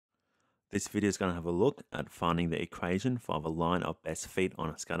This video is going to have a look at finding the equation for the line of best fit on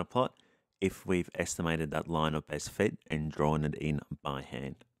a scatter plot if we've estimated that line of best fit and drawn it in by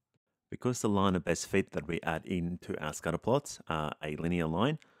hand. Because the line of best fit that we add into our scatter plots are a linear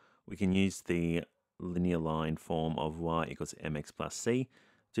line, we can use the linear line form of y equals mx plus c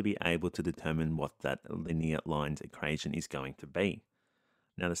to be able to determine what that linear line's equation is going to be.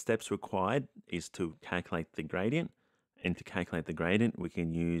 Now the steps required is to calculate the gradient, and to calculate the gradient we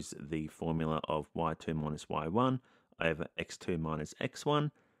can use the formula of y2 minus y1 over x2 minus x1,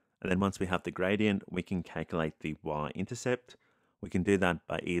 and then once we have the gradient we can calculate the y-intercept. We can do that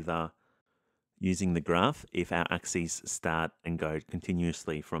by either using the graph if our axes start and go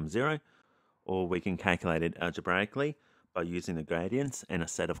continuously from 0, or we can calculate it algebraically by using the gradients and a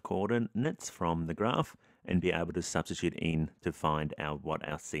set of coordinates from the graph and be able to substitute in to find out what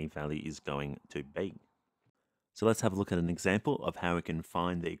our C value is going to be. So let's have a look at an example of how we can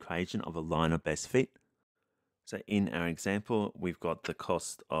find the equation of a line of best fit. So in our example, we've got the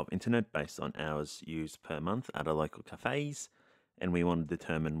cost of internet based on hours used per month at our local cafes, and we want to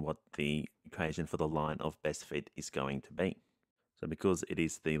determine what the equation for the line of best fit is going to be. So because it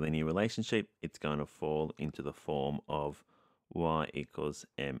is the linear relationship, it's going to fall into the form of y equals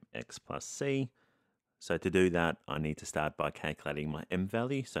mx plus c. So to do that, I need to start by calculating my m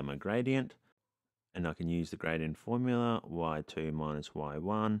value, so my gradient. And I can use the gradient formula, y2 minus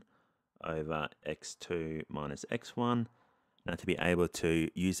y1 over x2 minus x1. Now to be able to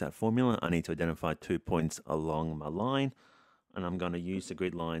use that formula, I need to identify 2 points along my line. And I'm going to use the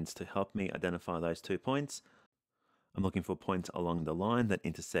grid lines to help me identify those 2 points. I'm looking for points along the line that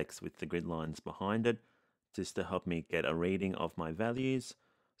intersects with the grid lines behind it, just to help me get a reading of my values.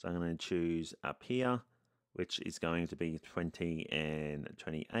 So I'm going to choose up here, which is going to be 20 and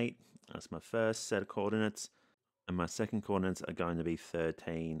 28. That's my first set of coordinates. And my second coordinates are going to be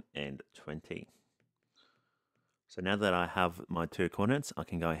 13 and 20. So now that I have my 2 coordinates, I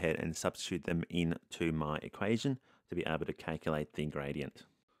can go ahead and substitute them into my equation to be able to calculate the gradient.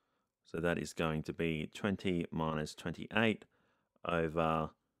 So that is going to be 20 minus 28 over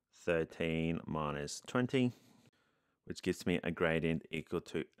 13 minus 20, which gives me a gradient equal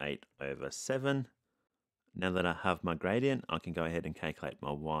to 8 over 7. Now that I have my gradient, I can go ahead and calculate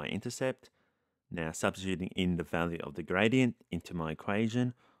my y-intercept. Now substituting in the value of the gradient into my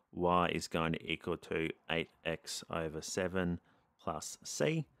equation, y is going to equal to 8x over 7 plus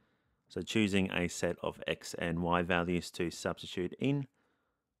c. So choosing a set of x and y values to substitute in,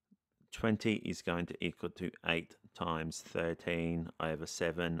 20 is going to equal to 8 times 13 over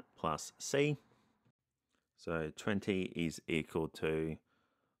 7 plus c. So 20 is equal to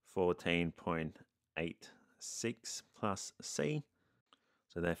 14.86 plus c.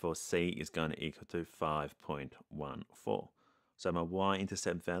 So therefore c is going to equal to 5.14. So my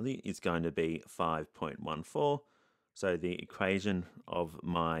y-intercept value is going to be 5.14. So the equation of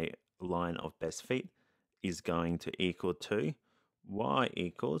my line of best fit is going to equal to y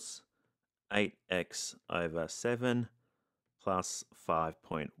equals 8x over 7 plus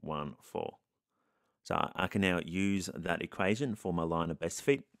 5.14. So I can now use that equation for my line of best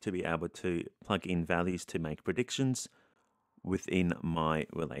fit to be able to plug in values to make predictions within my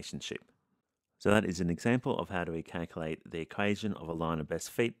relationship. So that is an example of how do we calculate the equation of a line of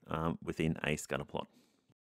best fit within a scatter plot.